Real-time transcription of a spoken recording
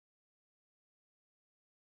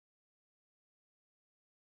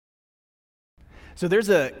So there's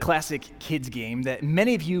a classic kids game that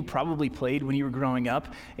many of you probably played when you were growing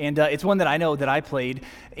up, and it's one that I know that I played,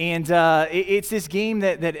 and it's this game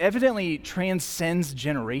that evidently transcends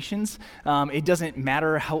generations. It doesn't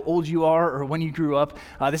matter how old you are or when you grew up.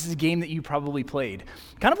 This is a game that you probably played.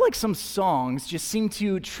 Kind of like some songs just seem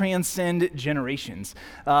to transcend generations.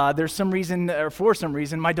 There's some reason, or for some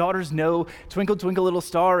reason, my daughters know Twinkle, Twinkle, Little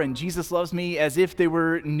Star and Jesus Loves Me as if they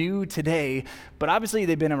were new today, but obviously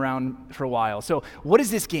they've been around for a while. So what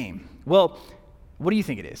is this game? Well, what do you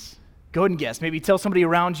think it is? Go ahead and guess. Maybe tell somebody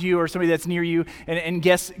around you or somebody that's near you and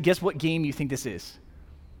guess what game you think this is.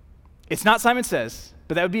 It's not Simon Says,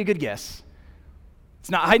 but that would be a good guess.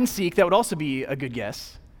 It's not hide and seek. That would also be a good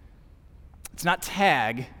guess. It's not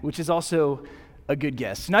tag, which is also a good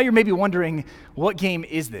guess. Now you're maybe wondering, what game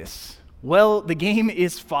is this? Well, the game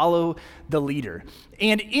is Follow the Leader.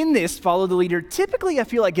 And in this Follow the Leader, typically I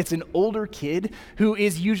feel like it's an older kid who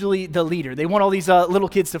is usually the leader. They want all these little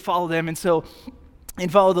kids to follow them, and so in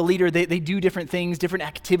Follow the Leader, they do different things, different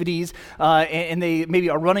activities, and they maybe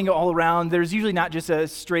are running all around. There's usually not just a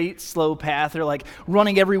straight, slow path. They're like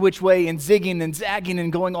running every which way and zigging and zagging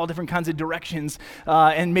and going all different kinds of directions,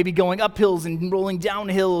 and maybe going up hills and rolling down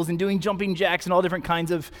hills and doing jumping jacks and all different kinds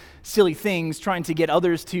of silly things, trying to get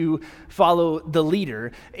others to follow the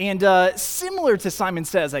leader. And similar to Simon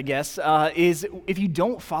Says, I guess, is if you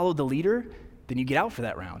don't follow the leader, then you get out for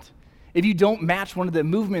that round. If you don't match one of the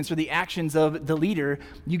movements or the actions of the leader,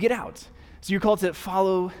 you get out. So you're called to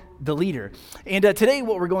follow the leader. And today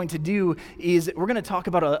what we're going to do is we're going to talk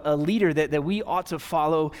about a leader that we ought to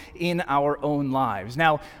follow in our own lives.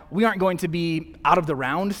 Now, we aren't going to be out of the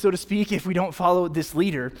round, so to speak, if we don't follow this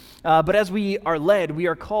leader. But as we are led, we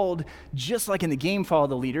are called, just like in the game Follow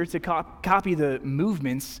the Leader, to copy the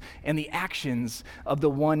movements and the actions of the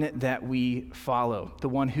one that we follow, the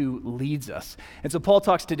one who leads us. And so Paul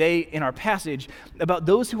talks today in our passage about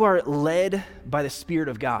those who are led by the Spirit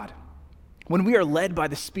of God. When we are led by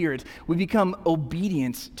the Spirit, we become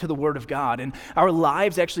obedient to the Word of God, and our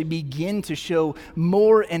lives actually begin to show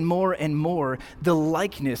more and more and more the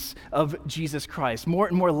likeness of Jesus Christ, more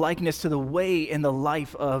and more likeness to the way and the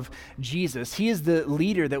life of Jesus. He is the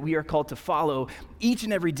leader that we are called to follow each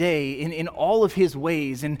and every day in all of His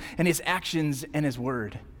ways and His actions and His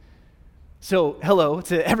Word. So, hello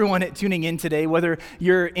to everyone tuning in today, whether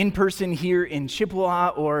you're in person here in Chippewa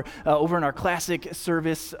or over in our classic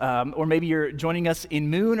service, or maybe you're joining us in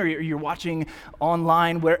Moon or you're watching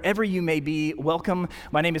online, wherever you may be, welcome.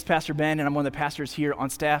 My name is Pastor Ben, and I'm one of the pastors here on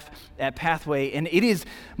staff at Pathway, and it is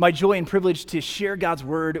my joy and privilege to share God's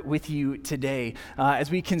Word with you today as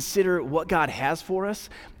we consider what God has for us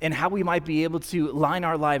and how we might be able to line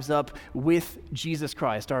our lives up with Jesus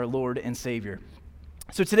Christ, our Lord and Savior.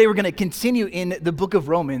 So today we're going to continue in the book of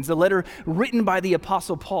Romans, a letter written by the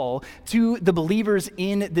Apostle Paul to the believers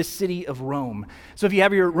in the city of Rome. So if you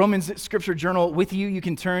have your Romans scripture journal with you, you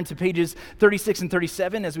can turn to pages 36 and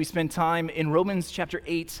 37 as we spend time in Romans chapter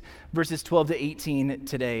 8, verses 12 to 18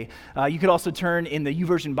 today. You could also turn in the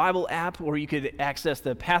YouVersion Bible app, or you could access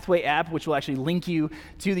the Pathway app, which will actually link you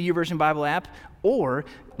to the YouVersion Bible app. Or,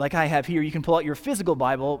 like I have here, you can pull out your physical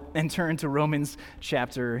Bible and turn to Romans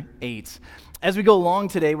chapter 8. As we go along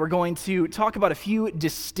today, we're going to talk about a few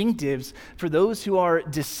distinctives for those who are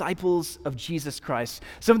disciples of Jesus Christ.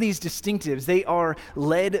 Some of these distinctives, they are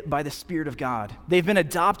led by the Spirit of God. They've been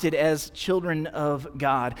adopted as children of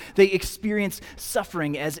God. They experience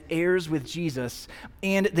suffering as heirs with Jesus,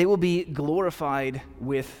 and they will be glorified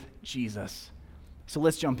with Jesus. So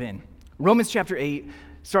let's jump in. Romans chapter 8,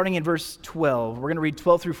 starting in verse 12. We're going to read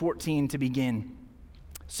 12 through 14 to begin.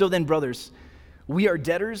 So then, brothers, we are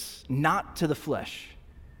debtors not to the flesh,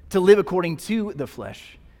 to live according to the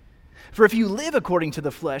flesh. For if you live according to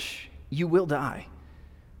the flesh, you will die.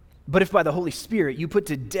 But if by the Holy Spirit you put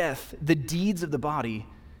to death the deeds of the body,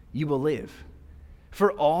 you will live.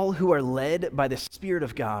 For all who are led by the Spirit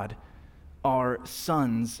of God are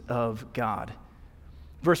sons of God.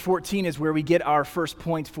 Verse 14 is where we get our first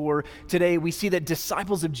point for today. We see that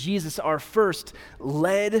disciples of Jesus are first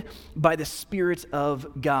led by the Spirit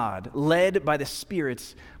of God. Led by the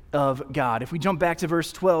Spirit of God. If we jump back to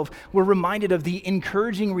verse 12, we're reminded of the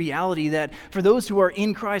encouraging reality that for those who are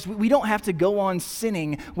in Christ, we don't have to go on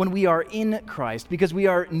sinning when we are in Christ, because we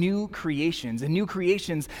are new creations, and new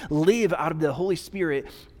creations live out of the Holy Spirit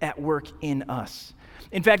at work in us.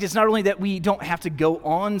 In fact, it's not only that we don't have to go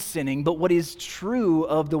on sinning, but what is true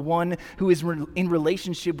of the one who is in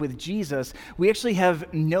relationship with Jesus, we actually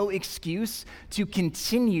have no excuse to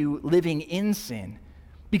continue living in sin.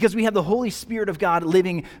 Because we have the Holy Spirit of God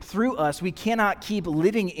living through us, we cannot keep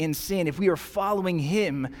living in sin if we are following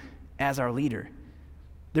Him as our leader.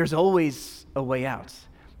 There's always a way out.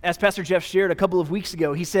 As Pastor Jeff shared a couple of weeks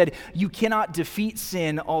ago, he said, you cannot defeat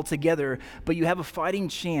sin altogether, but you have a fighting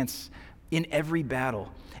chance in every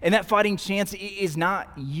battle. And that fighting chance is not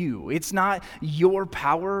you. It's not your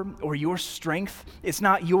power or your strength. It's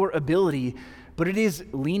not your ability, but it is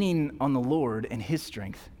leaning on the Lord and His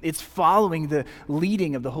strength. It's following the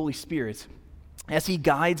leading of the Holy Spirit as He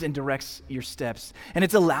guides and directs your steps. And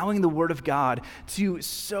it's allowing the Word of God to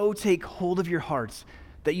so take hold of your hearts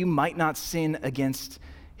that you might not sin against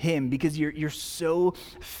Him, because you're so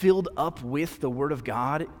filled up with the Word of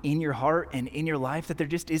God in your heart and in your life that there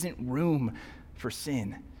just isn't room for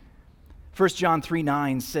sin. 1 John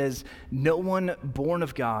 3:9 says, no one born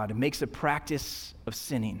of God makes a practice of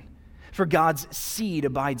sinning, for God's seed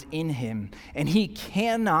abides in him, and he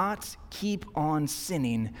cannot keep on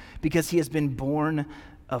sinning because he has been born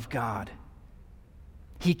of God.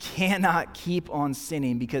 He cannot keep on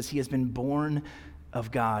sinning because he has been born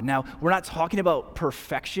of God. Now, we're not talking about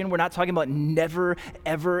perfection. We're not talking about never,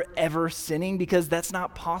 ever, ever sinning, because that's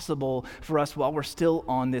not possible for us while we're still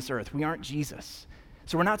on this earth. We aren't Jesus.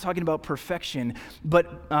 So we're not talking about perfection,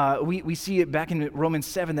 but we see it back in Romans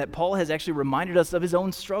 7 that Paul has actually reminded us of his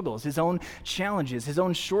own struggles, his own challenges, his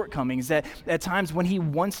own shortcomings, that at times when he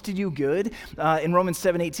wants to do good, in Romans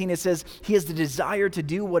 7:18 it says, he has the desire to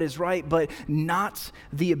do what is right, but not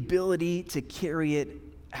the ability to carry it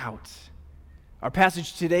out. Our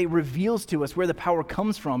passage today reveals to us where the power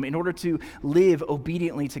comes from in order to live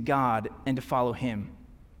obediently to God and to follow Him.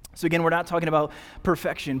 So again, we're not talking about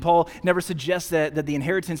perfection. Paul never suggests that the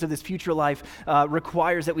inheritance of this future life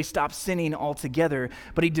requires that we stop sinning altogether,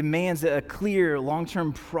 but he demands a clear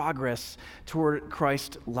long-term progress toward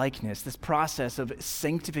Christ-likeness, this process of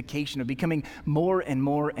sanctification, of becoming more and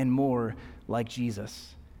more and more like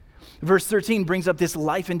Jesus. Verse 13 brings up this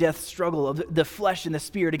life and death struggle of the flesh and the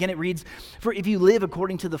spirit. Again, it reads, for if you live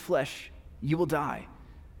according to the flesh, you will die.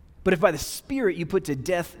 But if by the Spirit you put to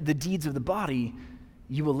death the deeds of the body,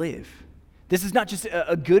 you will live. This is not just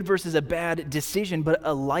a good versus a bad decision, but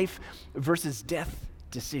a life versus death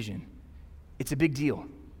decision. It's a big deal.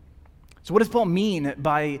 So what does Paul mean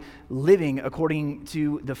by living according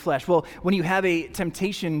to the flesh? Well, when you have a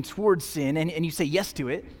temptation towards sin and you say yes to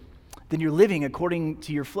it, then you're living according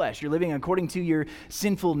to your flesh. You're living according to your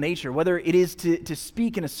sinful nature, whether it is to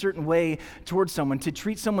speak in a certain way towards someone, to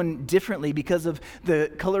treat someone differently because of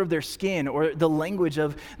the color of their skin or the language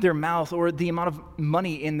of their mouth or the amount of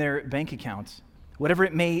money in their bank accounts. Whatever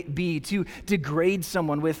it may be, to degrade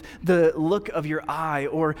someone with the look of your eye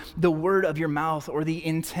or the word of your mouth or the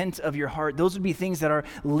intent of your heart. Those would be things that are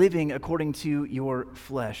living according to your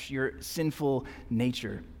flesh, your sinful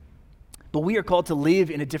nature. But we are called to live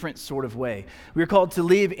in a different sort of way. We are called to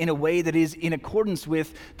live in a way that is in accordance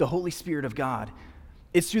with the Holy Spirit of God.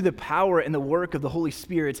 It's through the power and the work of the Holy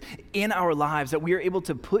Spirit in our lives that we are able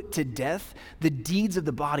to put to death the deeds of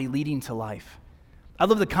the body leading to life. I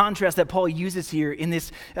love the contrast that Paul uses here in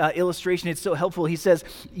this illustration. It's so helpful. He says,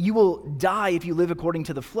 you will die if you live according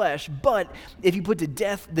to the flesh, but if you put to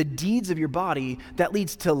death the deeds of your body, that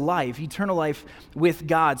leads to life, eternal life with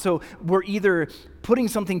God. So we're either putting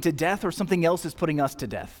something to death or something else is putting us to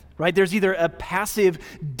death, right? There's either a passive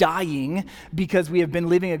dying because we have been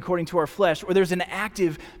living according to our flesh, or there's an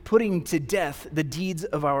active putting to death the deeds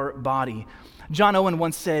of our body. John Owen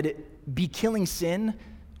once said, be killing sin,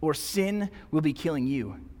 or sin will be killing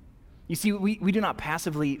you. You see, we do not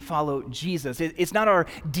passively follow Jesus. It's not our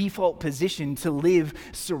default position to live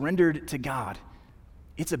surrendered to God.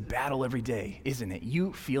 It's a battle every day, isn't it?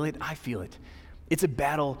 You feel it, I feel it. It's a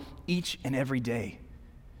battle each and every day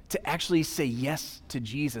to actually say yes to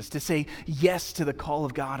Jesus, to say yes to the call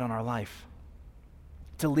of God on our life,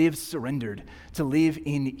 to live surrendered, to live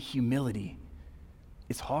in humility.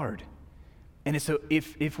 It's hard. And so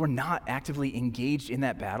if we're not actively engaged in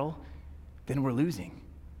that battle, then we're losing.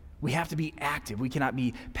 We have to be active. We cannot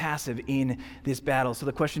be passive in this battle. So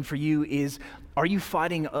the question for you is, are you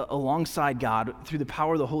fighting alongside God through the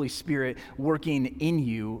power of the Holy Spirit working in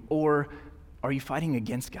you, or are you fighting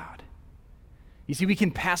against God? You see, we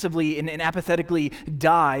can passively and apathetically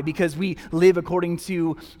die because we live according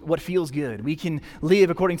to what feels good. We can live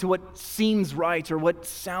according to what seems right or what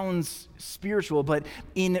sounds spiritual, but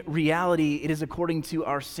in reality, it is according to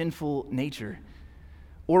our sinful nature.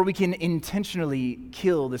 Or we can intentionally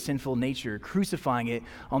kill the sinful nature, crucifying it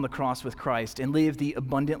on the cross with Christ, and live the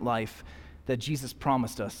abundant life that Jesus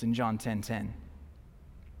promised us in John 10:10.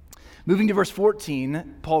 Moving to verse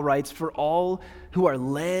 14, Paul writes, for all who are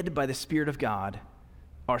led by the Spirit of God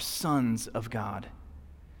are sons of God.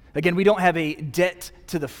 Again, we don't have a debt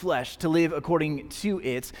to the flesh to live according to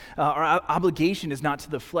it. Our obligation is not to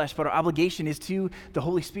the flesh, but our obligation is to the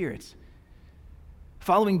Holy Spirit.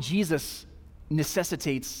 Following Jesus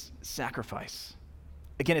necessitates sacrifice.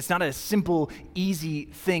 Again, it's not a simple, easy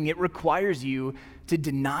thing. It requires you to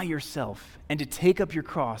deny yourself and to take up your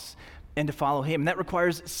cross and to follow him. And that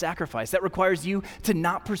requires sacrifice. That requires you to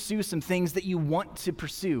not pursue some things that you want to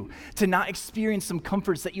pursue, to not experience some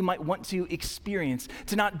comforts that you might want to experience,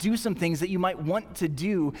 to not do some things that you might want to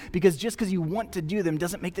do, because just because you want to do them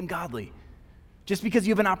doesn't make them godly. Just because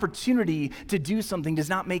you have an opportunity to do something does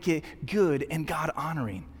not make it good and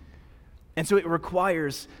God-honoring. And so it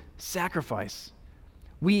requires sacrifice.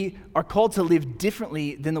 We are called to live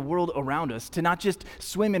differently than the world around us, to not just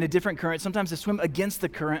swim in a different current, sometimes to swim against the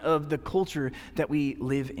current of the culture that we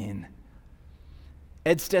live in.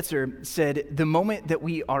 Ed Stetzer said, "The moment that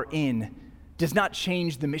we are in does not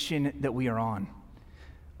change the mission that we are on.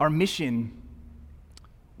 Our mission,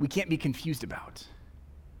 we can't be confused about.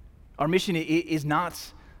 Our mission is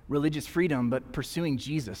not religious freedom, but pursuing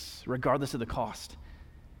Jesus, regardless of the cost.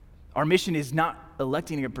 Our mission is not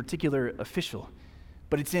electing a particular official,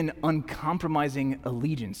 but it's in uncompromising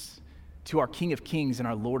allegiance to our King of Kings and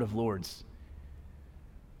our Lord of Lords.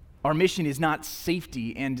 Our mission is not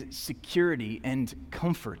safety and security and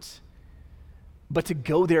comfort, but to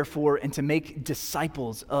go therefore and to make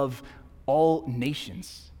disciples of all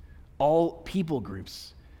nations, all people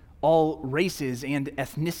groups, all races and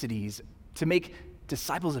ethnicities, to make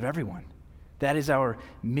disciples of everyone. That is our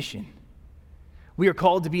mission. We are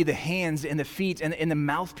called to be the hands and the feet and the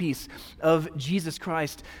mouthpiece of Jesus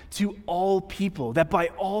Christ to all people, that by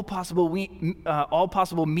all possible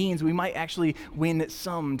means we might actually win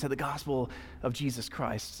some to the gospel of Jesus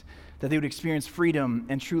Christ, that they would experience freedom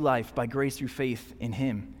and true life by grace through faith in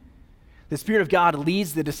him. The Spirit of God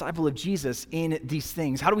leads the disciple of Jesus in these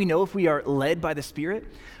things. How do we know if we are led by the Spirit?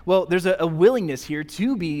 Well, there's a willingness here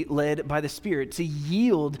to be led by the Spirit, to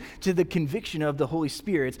yield to the conviction of the Holy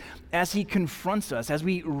Spirit as he confronts us, as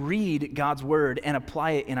we read God's word and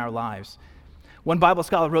apply it in our lives. One Bible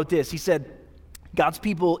scholar wrote this. He said, "God's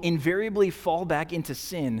people invariably fall back into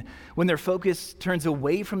sin when their focus turns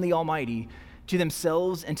away from the Almighty to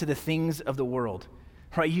themselves and to the things of the world."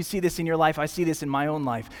 Right, you see this in your life, I see this in my own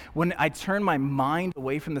life. When I turn my mind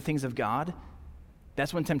away from the things of God,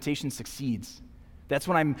 that's when temptation succeeds. That's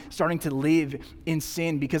when I'm starting to live in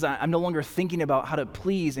sin because I'm no longer thinking about how to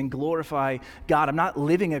please and glorify God. I'm not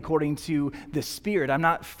living according to the Spirit. I'm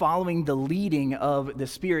not following the leading of the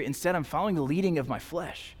Spirit. Instead, I'm following the leading of my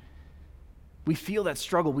flesh. We feel that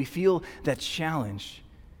struggle. We feel that challenge.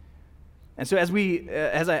 And so as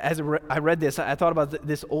I read this, I thought about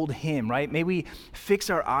this old hymn, right? May we fix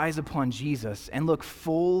our eyes upon Jesus and look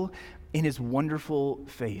full in his wonderful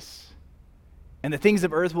face. And the things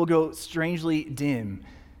of earth will grow strangely dim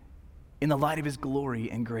in the light of his glory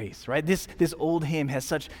and grace, right? This old hymn has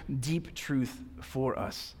such deep truth for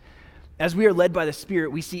us. As we are led by the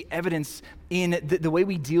Spirit, we see evidence in the way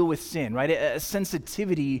we deal with sin, right? A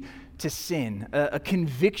sensitivity to sin, a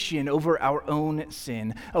conviction over our own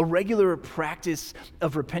sin, a regular practice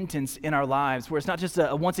of repentance in our lives, where it's not just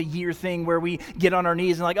a once-a-year thing where we get on our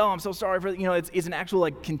knees and like, oh, I'm so sorry for, it's an actual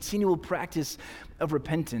continual practice of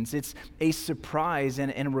repentance. It's a surprise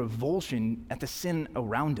and a revulsion at the sin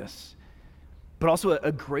around us, but also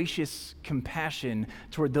a gracious compassion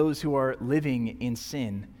toward those who are living in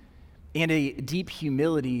sin, and a deep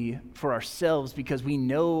humility for ourselves because we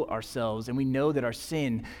know ourselves and we know that our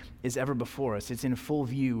sin is ever before us. It's in full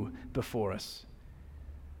view before us.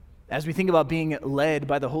 As we think about being led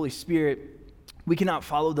by the Holy Spirit, we cannot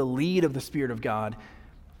follow the lead of the Spirit of God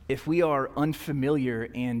if we are unfamiliar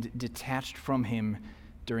and detached from him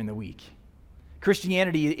during the week.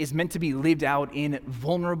 Christianity is meant to be lived out in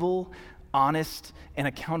vulnerable, honest, and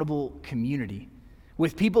accountable community,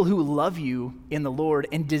 with people who love you in the Lord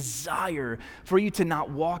and desire for you to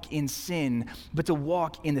not walk in sin, but to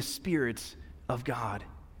walk in the Spirit of God.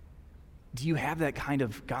 Do you have that kind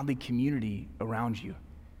of godly community around you?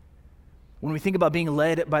 When we think about being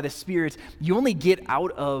led by the Spirit, you only get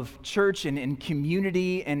out of church and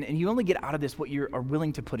community, and you only get out of this what you are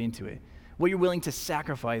willing to put into it, what you're willing to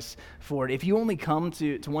sacrifice for it. If you only come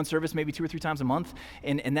to one service maybe 2 or 3 times a month,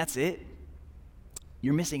 and that's it,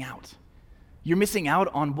 you're missing out. You're missing out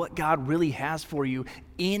on what God really has for you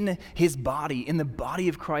in his body, in the body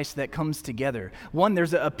of Christ that comes together. One,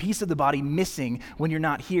 there's a piece of the body missing when you're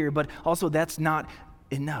not here, but also that's not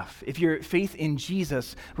enough. If your faith in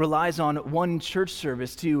Jesus relies on one church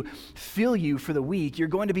service to fill you for the week, you're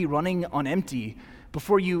going to be running on empty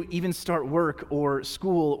before you even start work or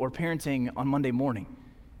school or parenting on Monday morning.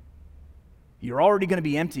 you're already going to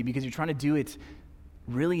be empty because you're trying to do it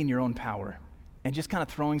really in your own power and just kind of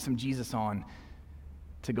throwing some Jesus on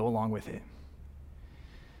to go along with it.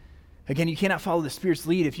 Again, you cannot follow the Spirit's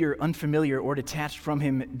lead if you're unfamiliar or detached from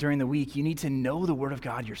him during the week. You need to know the Word of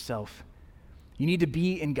God yourself. You need to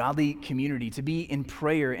be in godly community, to be in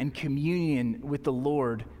prayer and communion with the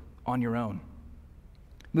Lord on your own.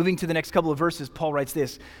 Moving to the next couple of verses, Paul writes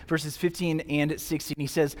this, verses 15 and 16. He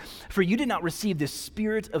says, "For you did not receive the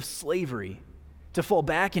spirit of slavery to fall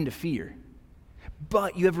back into fear,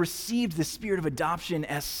 but you have received the spirit of adoption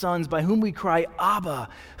as sons, by whom we cry, Abba,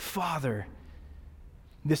 Father.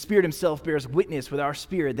 The Spirit himself bears witness with our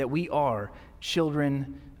spirit that we are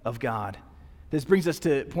children of God." This brings us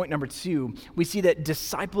to point number 2. We see that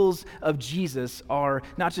disciples of Jesus are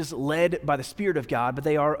not just led by the Spirit of God, but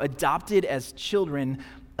they are adopted as children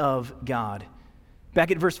of God.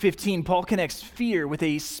 Back at verse 15, Paul connects fear with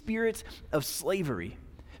a spirit of slavery.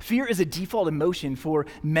 Fear is a default emotion for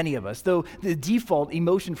many of us. Though the default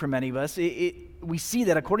emotion for many of us, we see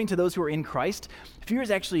that according to those who are in Christ, fear is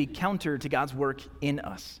actually counter to God's work in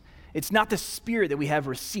us. It's not the spirit that we have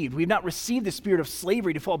received. We've not received the spirit of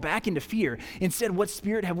slavery to fall back into fear. Instead, what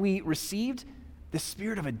spirit have we received? The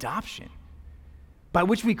spirit of adoption, by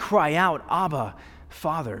which we cry out, Abba,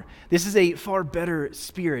 Father. This is a far better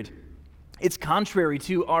spirit. It's contrary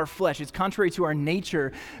to our flesh. It's contrary to our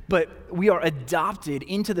nature, but we are adopted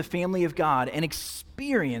into the family of God and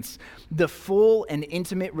experience the full and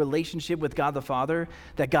intimate relationship with God the Father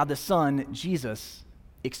that God the Son, Jesus,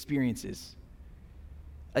 experiences.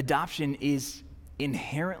 Adoption is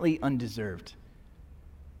inherently undeserved.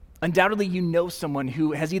 Undoubtedly, you know someone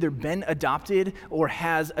who has either been adopted or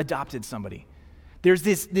has adopted somebody. There's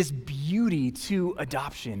this beauty to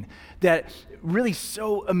adoption that really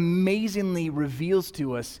so amazingly reveals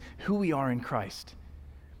to us who we are in Christ.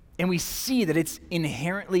 And we see that it's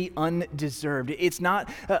inherently undeserved. It's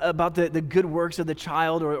not about the good works of the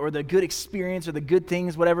child or the good experience or the good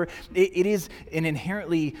things, whatever. It is an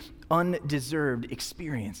inherently undeserved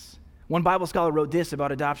experience. One Bible scholar wrote this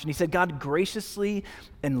about adoption. He said, God graciously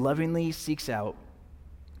and lovingly seeks out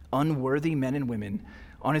unworthy men and women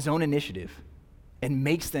on his own initiative and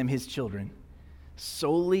makes them his children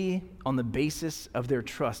solely on the basis of their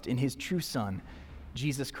trust in his true Son,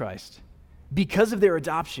 Jesus Christ. Because of their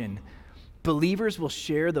adoption, believers will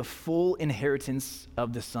share the full inheritance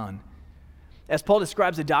of the Son. As Paul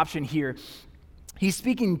describes adoption here, he's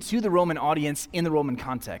speaking to the Roman audience in the Roman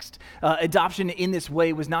context. Adoption in this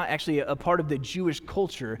way was not actually a part of the Jewish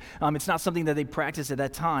culture. It's not something that they practiced at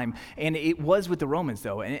that time. And it was with the Romans,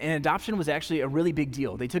 though. And adoption was actually a really big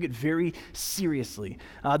deal. They took it very seriously.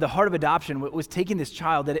 The heart of adoption was taking this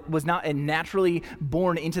child that was not naturally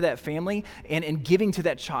born into that family and giving to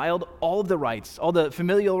that child all of the rights, all the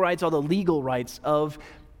familial rights, all the legal rights of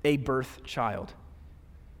a birth child.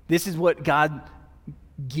 This is what God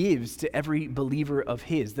gives to every believer of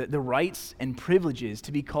his, the rights and privileges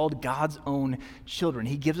to be called God's own children.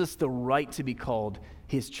 He gives us the right to be called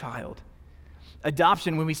his child.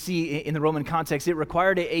 Adoption, when we see in the Roman context, it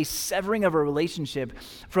required a severing of a relationship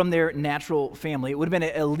from their natural family. It would have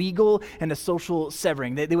been a legal and a social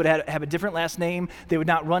severing. They would have a different last name. They would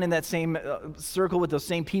not run in that same circle with those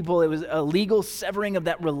same people. It was a legal severing of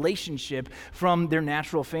that relationship from their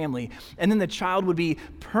natural family. And then the child would be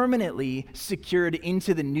permanently secured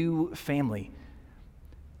into the new family.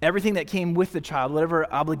 Everything that came with the child,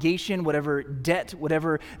 whatever obligation, whatever debt,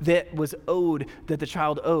 whatever that was owed, that the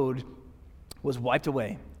child owed, was wiped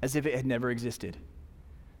away as if it had never existed.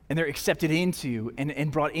 And they're accepted into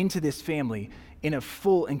and brought into this family in a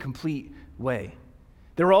full and complete way.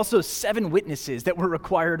 There were also 7 witnesses that were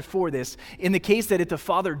required for this. In the case that if the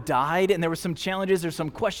father died and there were some challenges or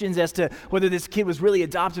some questions as to whether this kid was really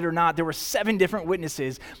adopted or not, there were 7 different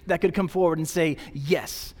witnesses that could come forward and say,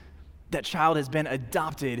 yes, that child has been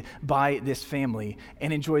adopted by this family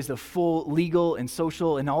and enjoys the full legal and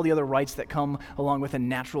social and all the other rights that come along with a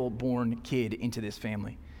natural-born kid into this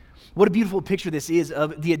family. What a beautiful picture this is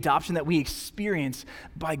of the adoption that we experience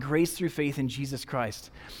by grace through faith in Jesus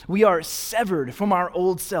Christ. We are severed from our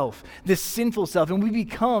old self, this sinful self, and we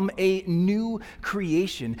become a new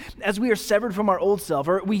creation. As we are severed from our old self,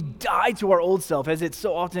 or we die to our old self, as it's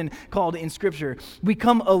so often called in Scripture, we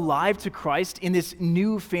come alive to Christ in this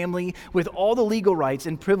new family with all the legal rights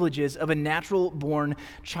and privileges of a natural-born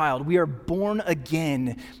child. We are born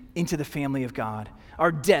again into the family of God.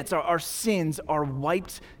 Our debts, our sins are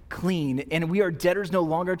wiped clean, and we are debtors no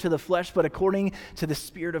longer to the flesh, but according to the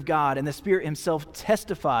Spirit of God. And the Spirit himself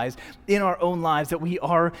testifies in our own lives that we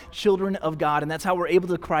are children of God, and that's how we're able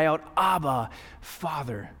to cry out, Abba,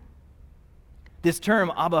 Father. This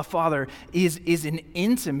term, Abba Father, is an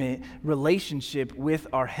intimate relationship with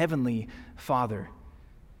our Heavenly Father.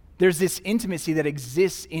 There's this intimacy that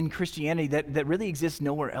exists in Christianity that really exists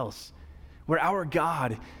nowhere else, where our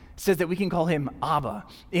God says that we can call him Abba.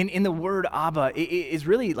 In the word Abba, it is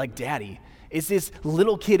really like daddy. It's this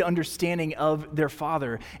little kid understanding of their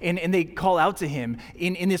father, and they call out to him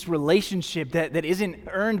in this relationship that isn't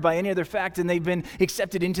earned by any other fact, and they've been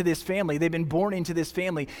accepted into this family. They've been born into this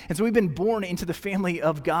family. And so we've been born into the family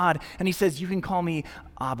of God, and he says, you can call me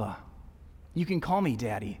Abba. You can call me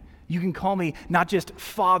daddy. You can call me not just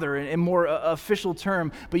father, a more official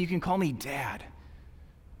term, but you can call me dad.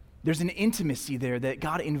 There's an intimacy there that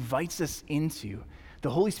God invites us into. The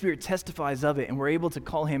Holy Spirit testifies of it, and we're able to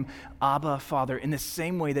call him Abba, Father, in the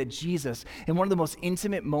same way that Jesus, in one of the most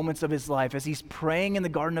intimate moments of his life, as he's praying in the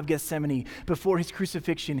Garden of Gethsemane before his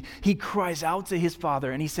crucifixion, he cries out to his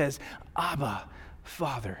Father, and he says, Abba,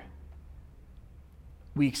 Father.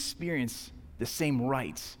 We experience the same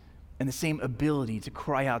rights and the same ability to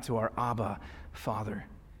cry out to our Abba, Father.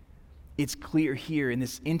 It's clear here in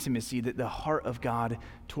this intimacy that the heart of God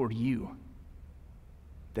toward you,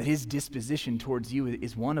 that his disposition towards you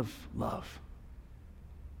is one of love,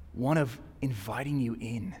 one of inviting you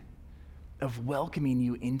in, of welcoming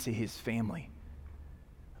you into his family,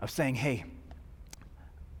 of saying, hey,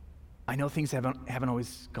 I know things haven't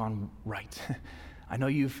always gone right. I know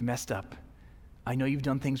you've messed up. I know you've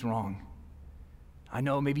done things wrong. I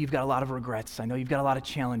know maybe you've got a lot of regrets. I know you've got a lot of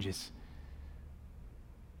challenges.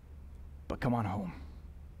 But come on home.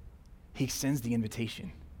 He extends the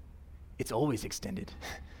invitation. It's always extended.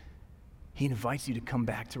 He invites you to come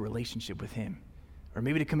back to relationship with him, or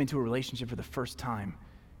maybe to come into a relationship for the first time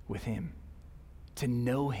with him, to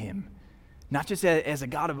know him, not just as a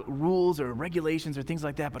God of rules or regulations or things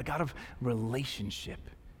like that, but a God of relationship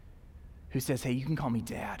who says, hey, you can call me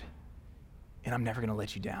dad, and I'm never going to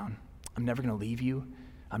let you down. I'm never going to leave you.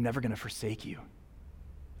 I'm never going to forsake you.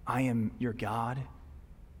 I am your God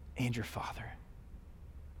and your Father.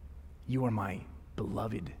 You are my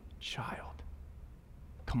beloved child.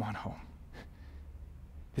 Come on home.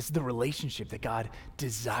 This is the relationship that God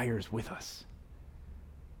desires with us.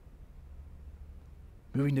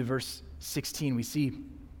 Moving to verse 16, we see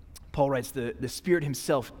Paul writes, the Spirit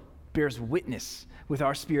himself bears witness with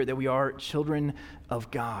our spirit that we are children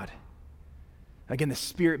of God. Again, the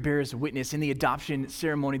Spirit bears witness. In the adoption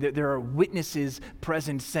ceremony, there are witnesses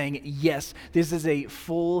present saying, yes, this is a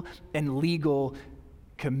full and legal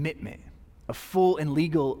commitment, a full and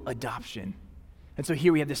legal adoption. And so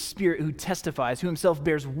here we have the Spirit who testifies, who himself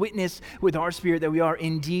bears witness with our spirit that we are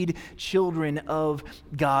indeed children of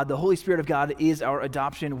God. The Holy Spirit of God is our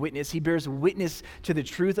adoption witness. He bears witness to the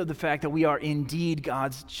truth of the fact that we are indeed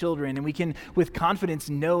God's children. And we can, with confidence,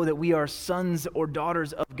 know that we are sons or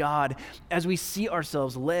daughters of God as we see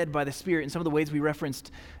ourselves led by the Spirit in some of the ways we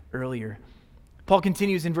referenced earlier. Paul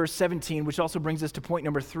continues in verse 17, which also brings us to point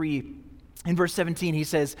number 3. In verse 17, he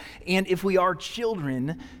says, and if we are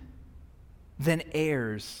children, then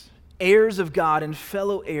heirs of God and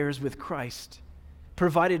fellow heirs with Christ,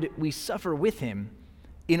 provided we suffer with him,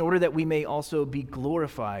 in order that we may also be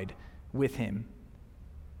glorified with him.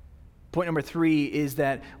 Point number 3 is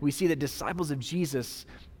that we see that disciples of Jesus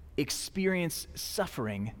experience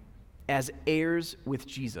suffering as heirs with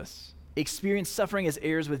Jesus. Experience suffering as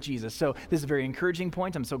heirs with Jesus. So this is a very encouraging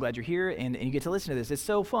point. I'm so glad you're here and you get to listen to this. It's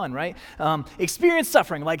so fun, right? Experience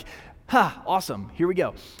suffering, like, awesome, here we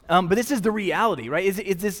go. But this is the reality, right?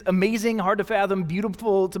 It's this amazing, hard to fathom,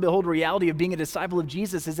 beautiful to behold reality of being a disciple of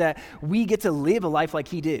Jesus is that we get to live a life like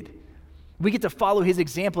he did. We get to follow his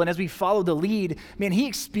example, and as we follow the lead, man, he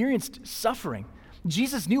experienced suffering.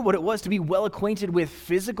 Jesus knew what it was to be well acquainted with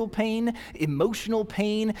physical pain, emotional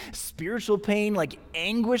pain, spiritual pain, like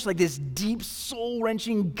anguish, like this deep,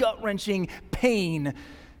 soul-wrenching, gut-wrenching pain.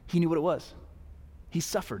 He knew what it was. He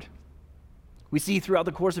suffered. We see throughout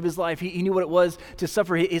the course of his life, he knew what it was to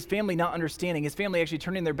suffer, his family not understanding, his family actually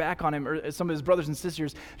turning their back on him, or some of his brothers and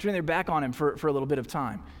sisters turning their back on him for a little bit of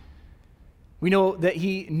time. We know that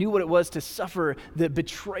he knew what it was to suffer the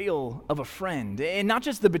betrayal of a friend, and not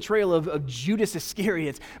just the betrayal of Judas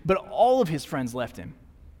Iscariot, but all of his friends left him.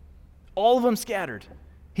 All of them scattered.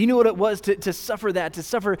 He knew what it was to suffer that, to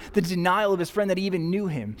suffer the denial of his friend that he even knew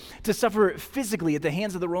him, to suffer physically at the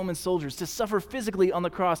hands of the Roman soldiers, to suffer physically on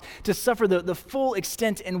the cross, to suffer the full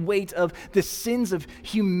extent and weight of the sins of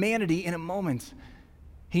humanity in a moment.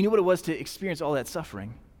 He knew what it was to experience all that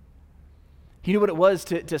suffering. He knew what it was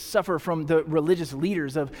to suffer from the religious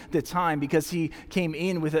leaders of the time because he came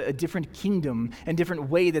in with a different kingdom and different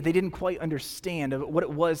way that they didn't quite understand of what it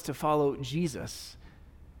was to follow Jesus,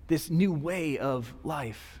 this new way of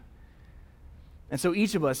life. And so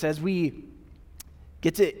each of us, as we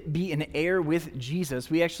get to be an heir with Jesus,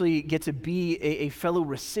 we actually get to be a fellow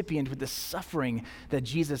recipient with the suffering that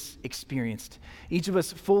Jesus experienced. Each of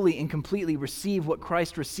us fully and completely receive what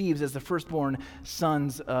Christ receives as the firstborn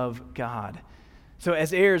sons of God. So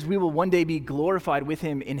as heirs, we will one day be glorified with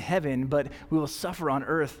him in heaven, but we will suffer on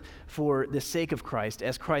earth for the sake of Christ,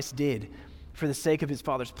 as Christ did, for the sake of his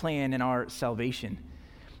Father's plan and our salvation.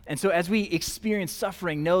 And so as we experience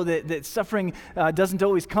suffering, know that suffering doesn't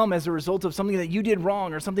always come as a result of something that you did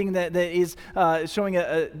wrong or something that is showing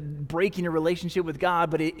a break in your relationship with God,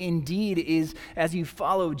 but it indeed is as you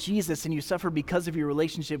follow Jesus and you suffer because of your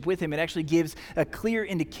relationship with him, it actually gives a clear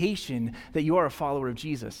indication that you are a follower of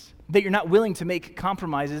Jesus, that you're not willing to make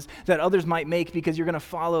compromises that others might make because you're going to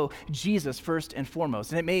follow Jesus first and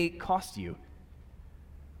foremost, and it may cost you.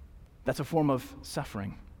 That's a form of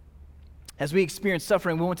suffering. As we experience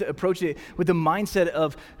suffering, we want to approach it with the mindset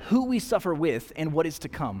of who we suffer with and what is to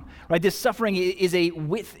come, right? This suffering is a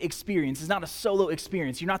with experience. It's not a solo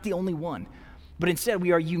experience. You're not the only one. But instead,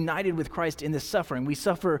 we are united with Christ in this suffering. We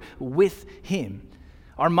suffer with him.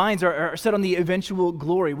 Our minds are set on the eventual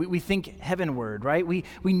glory. We think heavenward, right? We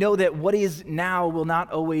know that what is now will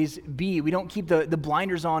not always be. We don't keep the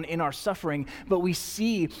blinders on in our suffering, but we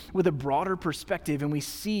see with a broader perspective, and we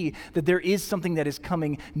see that there is something that is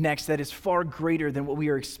coming next that is far greater than what we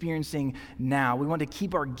are experiencing now. We want to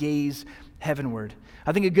keep our gaze heavenward.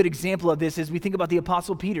 I think a good example of this is we think about the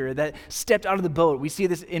Apostle Peter that stepped out of the boat. We see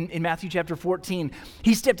this in Matthew chapter 14.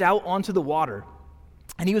 He stepped out onto the water,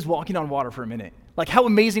 and he was walking on water for a minute. Like, how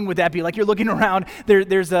amazing would that be? Like, you're looking around,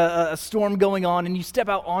 there's a storm going on, and you step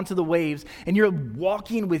out onto the waves, and you're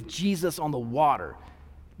walking with Jesus on the water.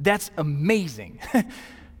 That's amazing.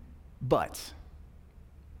 But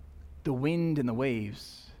the wind and the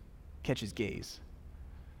waves catch his gaze.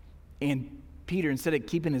 And Peter, instead of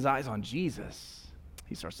keeping his eyes on Jesus,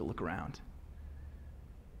 he starts to look around.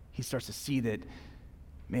 He starts to see that,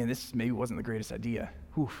 man, this maybe wasn't the greatest idea.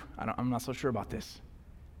 I'm not so sure about this.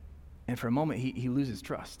 And for a moment, he loses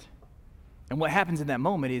trust. And what happens in that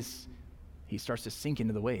moment is he starts to sink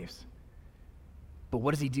into the waves. But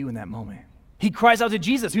what does he do in that moment? He cries out to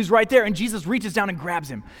Jesus, who's right there, and Jesus reaches down and grabs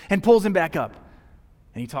him and pulls him back up.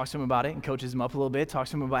 And he talks to him about it and coaches him up a little bit, talks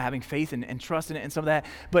to him about having faith and trust in it and some of that.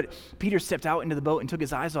 But Peter stepped out into the boat and took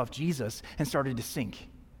his eyes off Jesus and started to sink.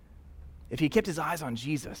 If he kept his eyes on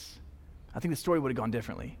Jesus, I think the story would have gone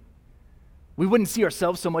differently. We wouldn't see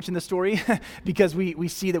ourselves so much in the story because we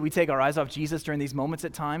see that we take our eyes off Jesus during these moments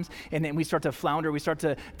at times, and then we start to flounder, we start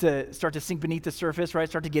to sink beneath the surface, right?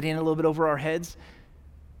 Start to get in a little bit over our heads.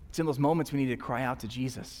 It's in those moments we need to cry out to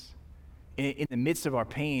Jesus. In the midst of our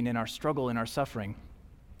pain and our struggle and our suffering,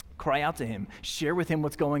 cry out to him. Share with him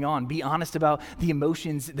what's going on. Be honest about the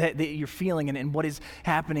emotions that you're feeling and what is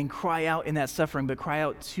happening. Cry out in that suffering, but cry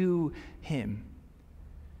out to him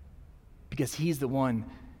because he's the one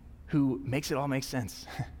who makes it all make sense.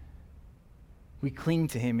 We cling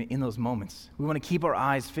to him in those moments. We want to keep our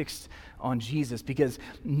eyes fixed on Jesus because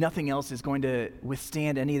nothing else is going to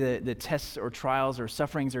withstand any of the tests or trials or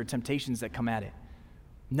sufferings or temptations that come at it.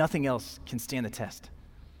 Nothing else can stand the test.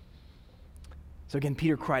 So again,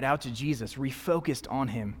 Peter cried out to Jesus, refocused on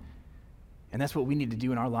him, and that's what we need to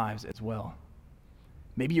do in our lives as well.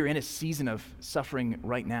 Maybe you're in a season of suffering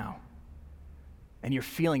right now, and you're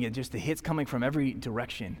feeling it, just the hits coming from every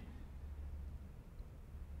direction.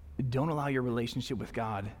 Don't allow your relationship with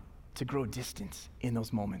God to grow distant in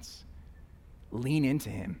those moments. Lean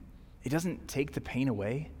into him. It doesn't take the pain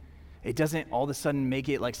away. It doesn't all of a sudden make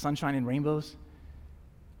it like sunshine and rainbows.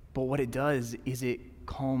 But what it does is it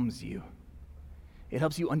calms you. It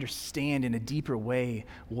helps you understand in a deeper way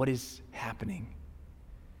what is happening.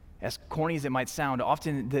 As corny as it might sound,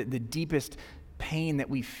 often the deepest pain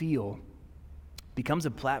that we feel becomes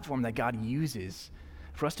a platform that God uses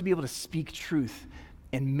for us to be able to speak truth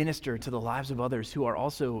and minister to the lives of others who are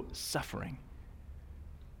also suffering.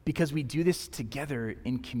 Because we do this together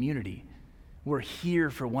in community. We're here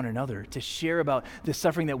for one another to share about the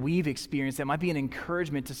suffering that we've experienced that might be an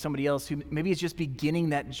encouragement to somebody else who maybe is just beginning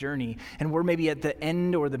that journey, and we're maybe at the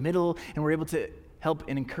end or the middle, and we're able to help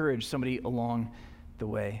and encourage somebody along the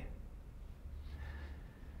way.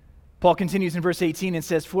 Paul continues in verse 18 and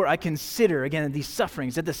says, "For I consider," again, these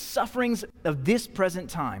sufferings, "that the sufferings of this present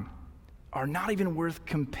time are not even worth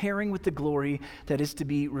comparing with the glory that is to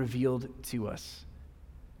be revealed to us."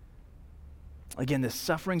 Again, the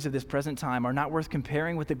sufferings of this present time are not worth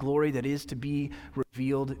comparing with the glory that is to be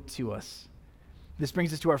revealed to us. This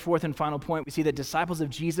brings us to our fourth and final point. We see that disciples of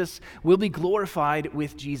Jesus will be glorified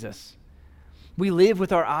with Jesus. We live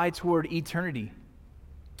with our eye toward eternity.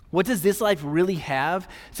 What does this life really have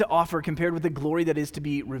to offer compared with the glory that is to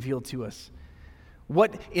be revealed to us?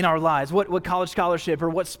 What in our lives, what college scholarship or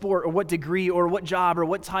what sport or what degree or what job or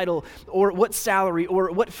what title or what salary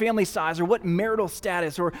or what family size or what marital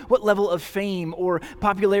status or what level of fame or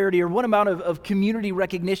popularity or what amount of community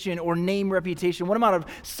recognition or name reputation, what amount of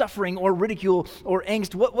suffering or ridicule or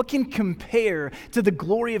angst, what can compare to the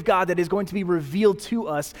glory of God that is going to be revealed to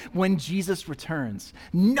us when Jesus returns?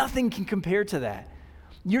 Nothing can compare to that.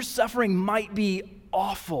 Your suffering might be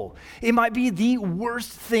awful. It might be the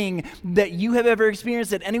worst thing that you have ever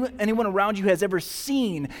experienced, that anyone around you has ever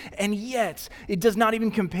seen, and yet it does not even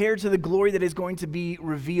compare to the glory that is going to be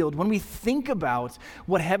revealed. When we think about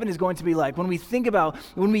what heaven is going to be like, when we think about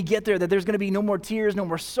when we get there that there's going to be no more tears, no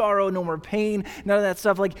more sorrow, no more pain, none of that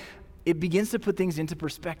stuff, like it begins to put things into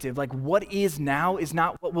perspective. Like what is now is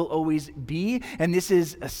not what will always be, and this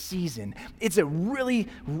is a season. It's a really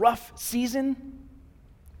rough season,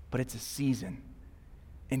 but it's a season.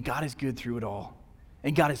 And God is good through it all.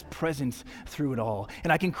 And God is present through it all.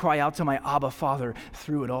 And I can cry out to my Abba Father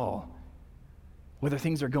through it all. Whether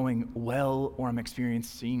things are going well or I'm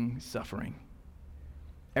experiencing suffering.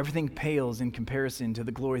 Everything pales in comparison to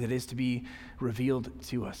the glory that is to be revealed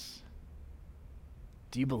to us.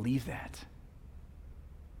 Do you believe that?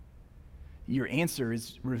 Your answer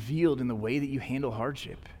is revealed in the way that you handle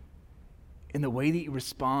hardship, in the way that you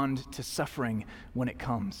respond to suffering when it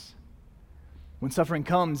comes. When suffering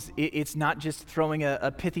comes, it's not just throwing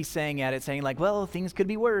a pithy saying at it, saying like, well, things could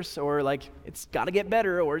be worse, or like, it's got to get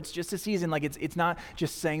better, or it's just a season. Like, it's not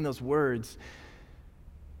just saying those words.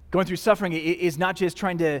 Going through suffering is not just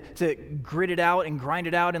trying to grit it out and grind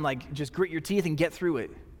it out and like just grit your teeth and get through it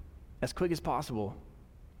as quick as possible.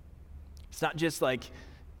 It's not just like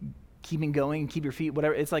keeping going, keep your feet,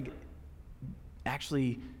 whatever. It's like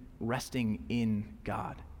actually resting in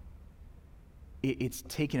God. It's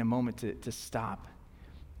taking a moment to stop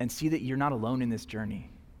and see that you're not alone in this journey.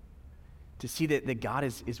 To see that God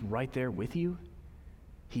is right there with you.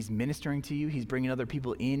 He's ministering to you. He's bringing other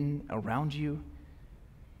people in around you.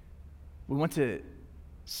 We want to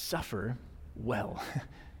suffer well,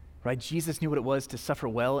 right? Jesus knew what it was to suffer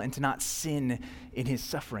well and to not sin in his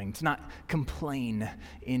suffering, to not complain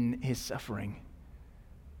in his suffering.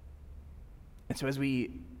 And so as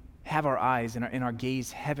we have our eyes and our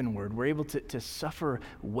gaze heavenward, we're able to suffer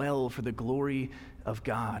well for the glory of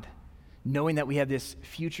God, knowing that we have this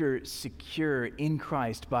future secure in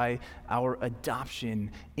Christ by our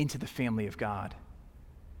adoption into the family of God.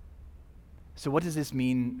 So what does this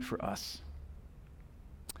mean for us?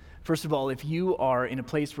 First of all, if you are in a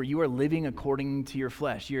place where you are living according to your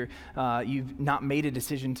flesh, you've not made a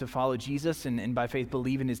decision to follow Jesus and by faith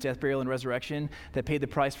believe in his death, burial, and resurrection that paid the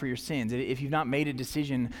price for your sins, if you've not made a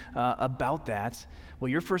decision about that, well,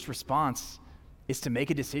 your first response is to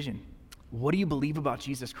make a decision. What do you believe about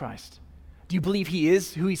Jesus Christ? Do you believe he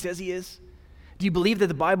is who he says he is? Do you believe that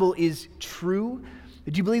the Bible is true?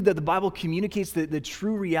 Do you believe that the Bible communicates the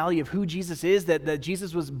true reality of who Jesus is, that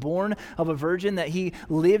Jesus was born of a virgin, that he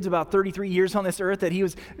lived about 33 years on this earth, that he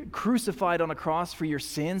was crucified on a cross for your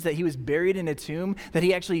sins, that he was buried in a tomb, that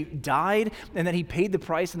he actually died, and that he paid the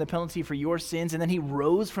price and the penalty for your sins, and then he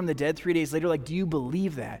rose from the dead 3 days later? Like, do you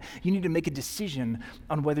believe that? You need to make a decision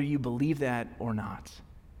on whether you believe that or not.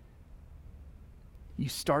 You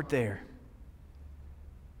start there.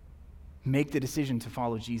 Make the decision to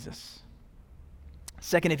follow Jesus.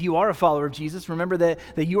 Second, if you are a follower of Jesus, remember that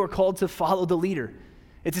you are called to follow the leader.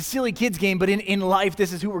 It's a silly kids game, but in life,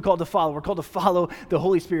 this is who we're called to follow. We're called to follow the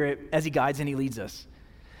Holy Spirit as he guides and he leads us.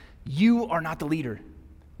 You are not the leader.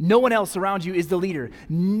 No one else around you is the leader.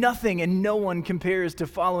 Nothing and no one compares to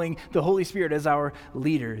following the Holy Spirit as our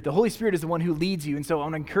leader. The Holy Spirit is the one who leads you, and so I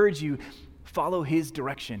want to encourage you, follow his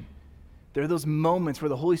direction. There are those moments where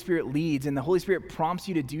the Holy Spirit leads and the Holy Spirit prompts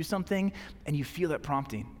you to do something, and you feel that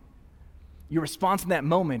prompting. Your response in that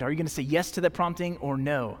moment, are you going to say yes to that prompting or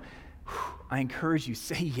no? I encourage you,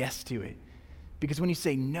 say yes to it. Because when you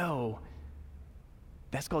say no,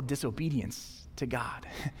 that's called disobedience to God.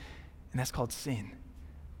 And that's called sin.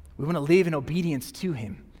 We want to live in obedience to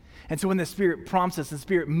him. And so when the Spirit prompts us, the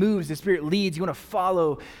Spirit moves, the Spirit leads, you want to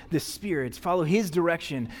follow the Spirit, follow his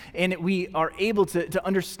direction. And we are able to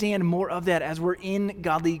understand more of that as we're in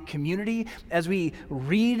godly community, as we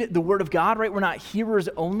read the Word of God, right? We're not hearers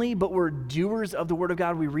only, but we're doers of the Word of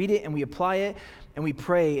God. We read it and we apply it and we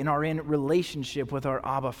pray and are in relationship with our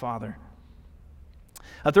Abba Father.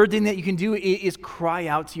 A third thing that you can do is cry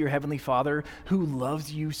out to your Heavenly Father who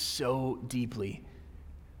loves you so deeply.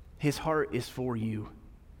 His heart is for you.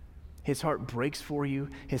 His heart breaks for you.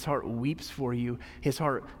 His heart weeps for you. His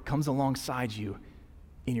heart comes alongside you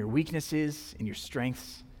in your weaknesses, in your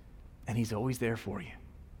strengths. and he's always there for you.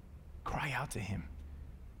 Cry out to him.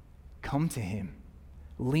 Come to him.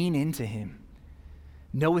 Lean into him.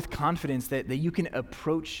 Know with confidence that you can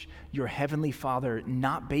approach your heavenly Father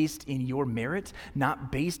not based in your merit,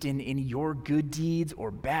 not based in your good deeds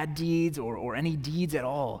or bad deeds or any deeds at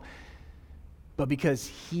all, but because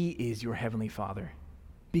he is your heavenly Father,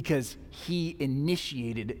 because he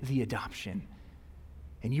initiated the adoption,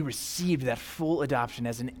 and you received that full adoption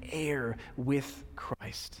as an heir with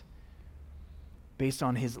Christ, based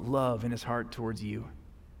on his love and his heart towards you.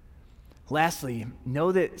 Lastly,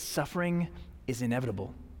 know that suffering is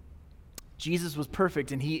inevitable. Jesus was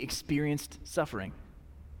perfect and he experienced suffering.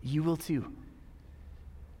 You will too.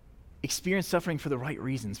 Experience suffering for the right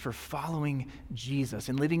reasons, for following Jesus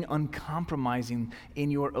and living uncompromising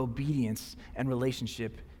in your obedience and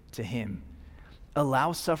relationship to him.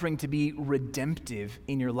 Allow suffering to be redemptive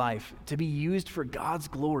in your life, to be used for God's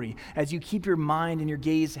glory as you keep your mind and your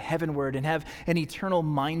gaze heavenward and have an eternal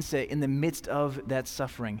mindset in the midst of that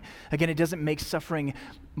suffering. Again, it doesn't make suffering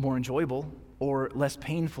more enjoyable or less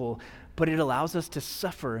painful, but it allows us to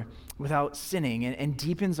suffer without sinning and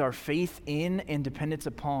deepens our faith in and dependence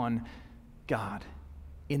upon God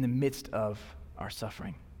in the midst of our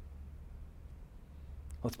suffering.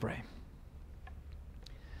 Let's pray.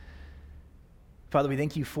 Father, we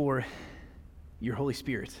thank you for your Holy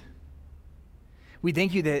Spirit. We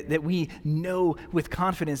thank you that we know with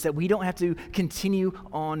confidence that we don't have to continue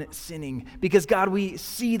on sinning. Because, God, we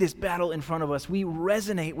see this battle in front of us. We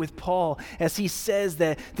resonate with Paul as he says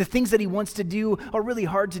that the things that he wants to do are really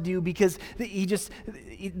hard to do because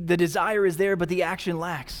the desire is there, but the action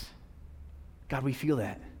lacks. God, we feel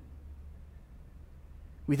that.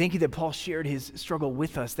 We thank you that Paul shared his struggle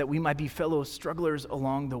with us, that we might be fellow strugglers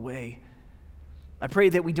along the way. I pray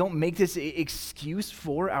that we don't make this an excuse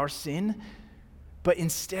for our sin, but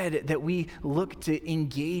instead that we look to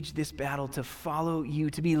engage this battle, to follow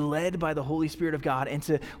you, to be led by the Holy Spirit of God, and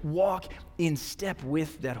to walk in step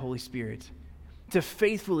with that Holy Spirit, to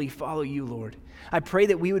faithfully follow you, Lord. I pray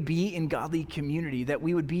that we would be in godly community, that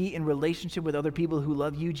we would be in relationship with other people who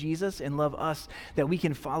love you, Jesus, and love us, that we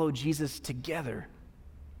can follow Jesus together,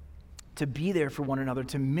 to be there for one another,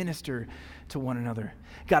 to minister to one another.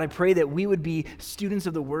 God, I pray that we would be students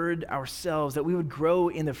of the word ourselves, that we would grow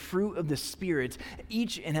in the fruit of the Spirit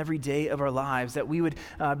each and every day of our lives, that we would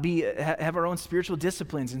have our own spiritual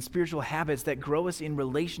disciplines and spiritual habits that grow us in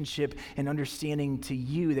relationship and understanding to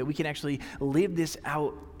you, that we can actually live this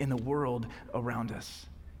out in the world around us.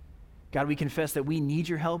 God, we confess that we need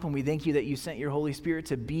your help, and we thank you that you sent your Holy Spirit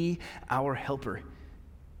to be our helper.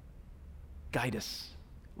 Guide us.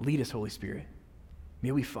 Lead us, Holy Spirit.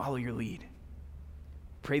 May we follow your lead.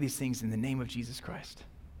 Pray these things in the name of Jesus Christ.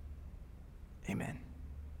 Amen.